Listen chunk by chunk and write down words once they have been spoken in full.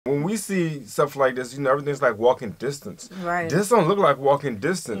When we see stuff like this, you know, everything's like walking distance. Right. This don't look like walking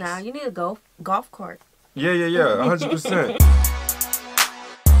distance. Nah, you need a golf cart. Yeah, 100%.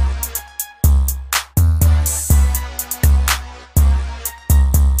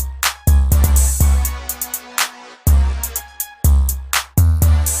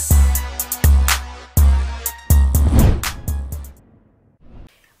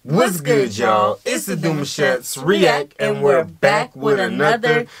 What's good, y'all? It's the Demouchet REACT, and we're back with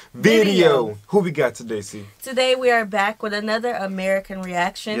another video. Who we got today, C? Today we are back with another American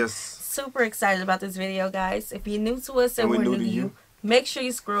reaction. Yes. Super excited about this video, guys. If you're new to us and we're new to you, make sure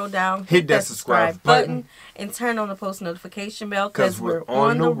you scroll down, hit that subscribe button, and turn on the post notification bell because we're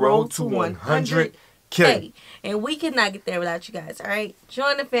on the road to 100K. And we cannot get there without you guys, all right?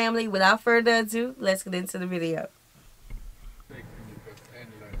 Join the family. Without further ado, let's get into the video.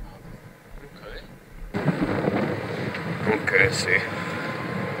 Okay, I see.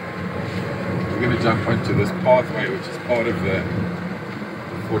 We're going to jump onto this pathway, which is part of the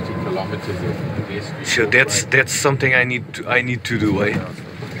 40 kilometers of pedestrian. So that's something I need to do, eh?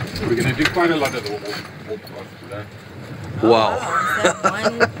 We're going to do quite a lot of the walk path today. Wow. Is that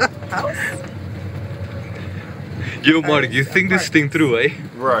one house? Yo, Mark, you think this thing through, eh?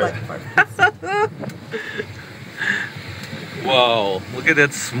 Right. Wow, look at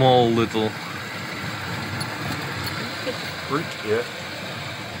that small little... Yeah.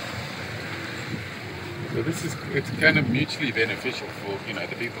 So it's kind of mutually beneficial for, you know,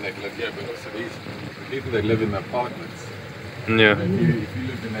 the people that live here, but also the people that live in the apartments. Yeah. If you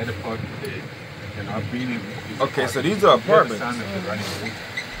live in that apartment there, and I've been in... Okay, so these are apartments.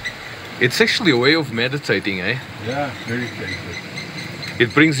 It's actually a way of meditating, eh? Yeah, very creative.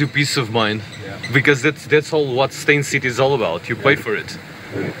 It brings you peace of mind. Yeah. Because that's all what Steyn City is all about. You pay for it.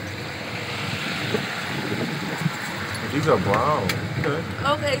 Yeah. These are brown.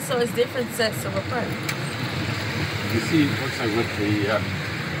 Okay, so it's different sets of apartments. You see also with the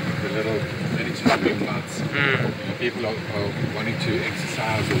little mini shopping lots, you know, people are wanting to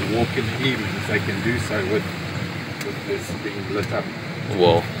exercise or walk in the evenings, they can do so with this being lit up.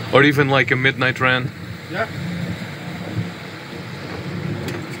 Wow. Or even like a midnight run. Yeah.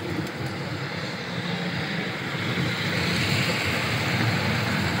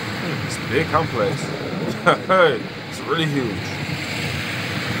 It's a big complex. It's really huge.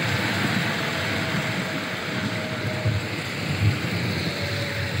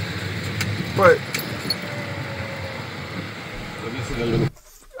 But So this is a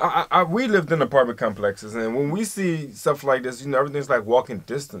little... we lived in apartment complexes, and when we see stuff like this, you know, everything's like walking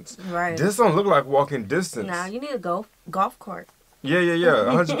distance. Right. This don't look like walking distance. Nah, you need a golf cart. Yeah,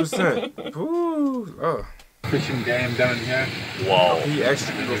 100%. Ooh, oh. Fishing dam down here. Wow. He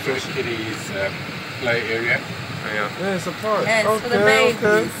actually And go then there's fishing. Kitty's play area. Yeah, it's a park. Yeah, it's okay, for the babies.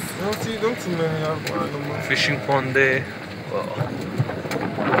 Okay. Don't too many out no more. Fishing pond there. Wow.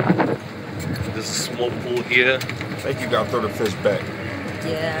 There's a small pool here. I think you gotta throw the fish back.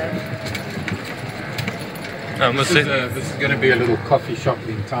 Yeah. This is going to be a little coffee shop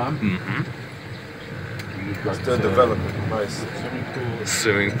in time. Mm-hmm. You've got Still developing. Nice.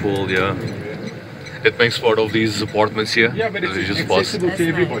 Swimming pool, yeah. It makes part of these apartments here. Yeah, but it's just accessible That's to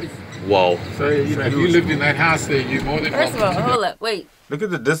everybody. nice. Wow. So, you know, if you lived in that house there, you're more than First of all, welcome to hold up, wait. Look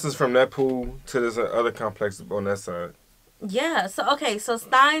at the distance from that pool to this other complex on that side. Yeah, so okay, so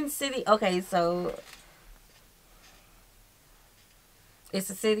Steyn City, okay, so it's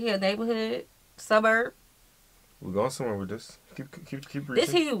a city, a neighborhood, suburb. We're going somewhere with this. Keep reaching. This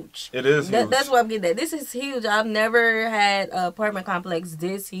huge. It is huge. That's what I'm getting at. This is huge. I've never had an apartment complex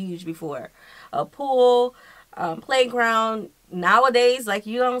this huge before. A pool, playground. Nowadays, like,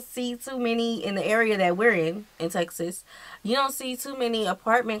 you don't see too many in the area that we're in Texas. You don't see too many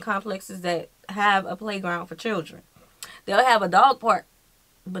apartment complexes that have a playground for children. They'll have a dog park,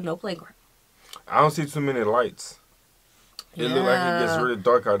 but no playground. I don't see too many lights. It look like it gets really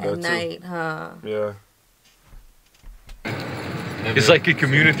dark out there at night, huh? Yeah. It's like a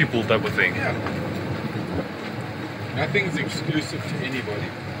community pool type of thing. Yeah. Nothing's exclusive to anybody.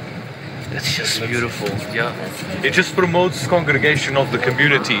 That's just beautiful. Yeah. It just promotes congregation of the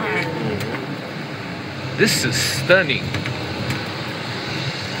community. This is stunning.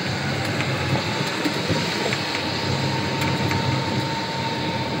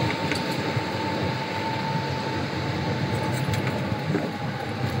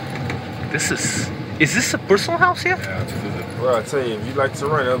 Is this a personal house here? Yeah, this is it. Well, I tell you, if you like to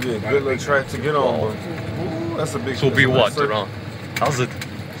run, that'll be a good little track to get on. But, ooh, that's a big. So be what around? How's it?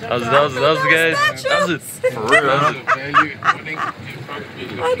 How's it, guys? How's it? For real, huh? Value morning, you'd probably be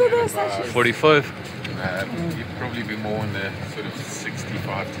looking at about 45. you'd probably be more in the sort of 60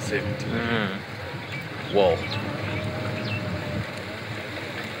 65 to 70. Wow.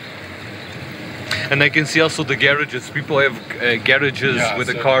 And I can see also the garages. People have garages with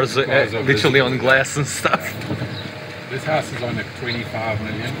the cars literally on glass and stuff. This house is on at 25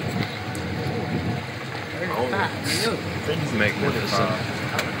 million. Magnificent.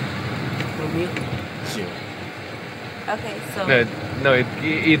 Okay, so No,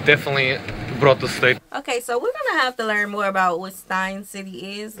 it definitely brought the state. okay, so we're gonna have to learn more about what Steyn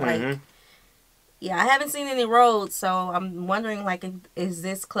City is. Like, yeah, I haven't seen any roads, so I'm wondering, like, is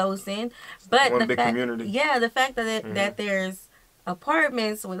this closed in? But One the big fact, community. yeah, the fact that that there's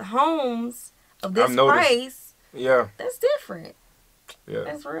apartments with homes of this I've noticed. price, Yeah. that's different. Yeah.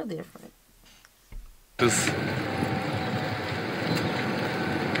 That's real different. This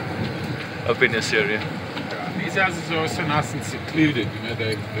up in this area. These houses are also nice and secluded. You know,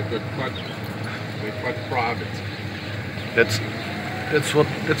 they're quite private. That's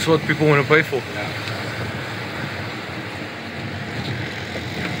what people want to pay for. Yeah.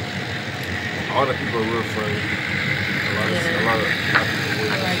 All the people are real friendly. A lot of people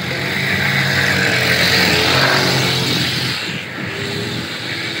I like that.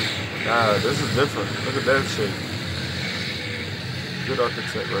 Nah, this is different. Look at that shit. Good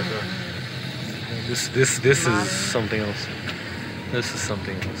architect right there. This is something else. This is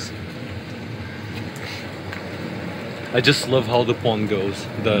something else. I just love how the pond goes.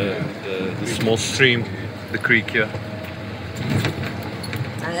 The small stream, the creek, yeah.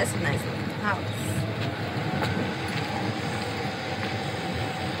 Now, that's a nice looking house.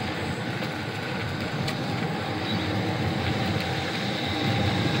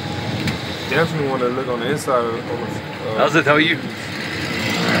 Definitely want to look on the inside of How's it? How are you?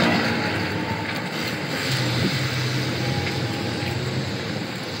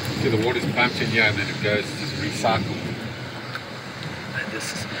 See, the water's pumped in here and then it goes to recycled.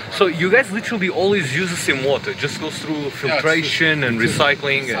 So you guys literally always use the same water. It just goes through filtration and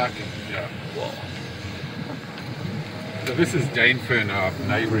recycling. Yeah. Wow. So this is Danefern, our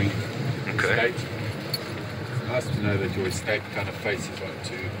neighbouring Okay. estate. It's nice to know that your estate kind of faces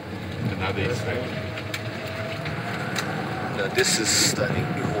onto another estate. Now this is stunning.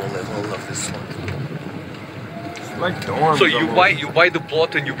 I love this one. It's like dorms. So you almost. buy the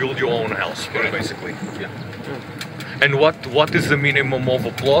plot and you build your own house, basically. Yeah. And what is the minimum of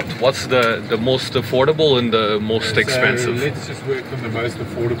a plot? What's the most affordable and the most expensive? So let's just work on the most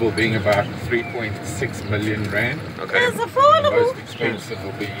affordable being about 3.6 million rand. Okay. That's The affordable. most expensive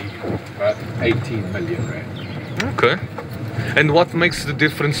will be about 18 million rand. Okay. And what makes the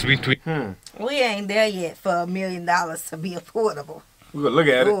difference between? We ain't there yet for $1 million to be affordable. We gonna look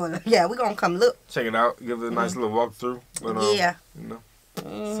at it, Ooh, yeah, we're gonna come look. check it out, give it a nice little walkthrough. But, Yeah. You know,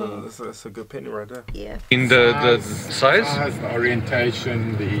 so that's a good penny right there. Yeah. In the size? The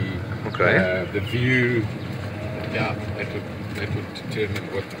orientation, the view. Yeah, that would determine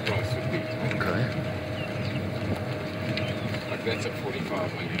what the price would be. Okay. Like that's a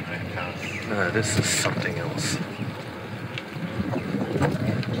 45 million rand house. No, this is something else.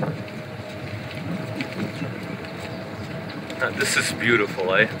 This is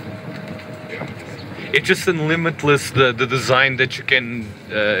beautiful, eh? Yeah. It's just limitless the design that you can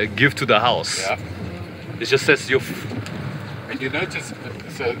give to the house. Yeah. It's just as you. And you notice,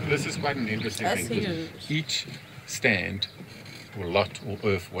 so this is quite an interesting That's thing. huge. Each stand, or lot, or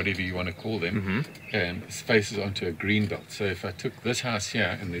earth, whatever you want to call them, faces onto a green belt. So if I took this house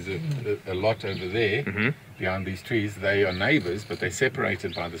here and there's a lot over there, behind these trees, they are neighbors, but they're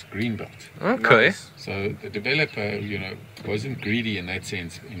separated by this green belt. Okay. Nice. So the developer, wasn't greedy in that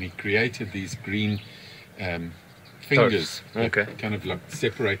sense, and he created these green fingers that Okay. kind of like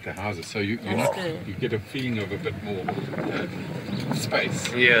separate the houses. So you get a feeling of a bit more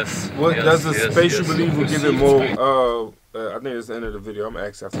space. Yes. What yes, does the yes, space yes. you believe will give it more? I think it's the end of the video. I'm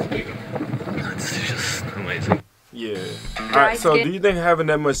asking after. It's just amazing. Yeah. All right. So, do you think having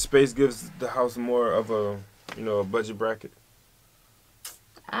that much space gives the house more of a, a budget bracket?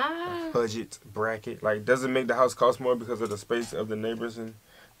 Budget bracket. Like, does it make the house cost more because of the space of the neighbors and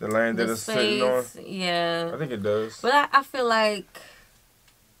the land that it's sitting on? Yeah. I think it does. But I feel like,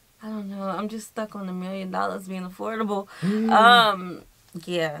 I don't know, I'm just stuck on $1 million being affordable.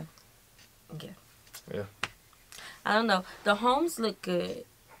 Yeah. I don't know. The homes look good.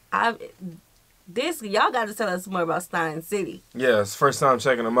 Y'all got to tell us more about Steyn City. Yeah, it's first time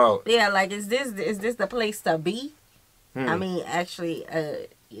checking them out. Yeah, like, is this the place to be? I mean, actually,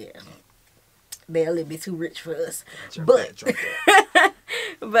 yeah. They're a little bit too rich for us. But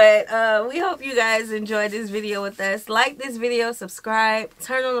But we hope you guys enjoyed this video with us. Like this video, subscribe,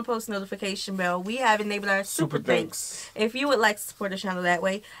 turn on the post notification bell. We have enabled our super thanks if you would like to support the channel that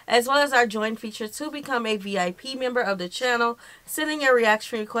way, as well as our join feature to become a VIP member of the channel. Send in your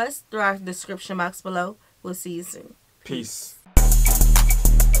reaction requests through our description box below. We'll see you soon. Peace.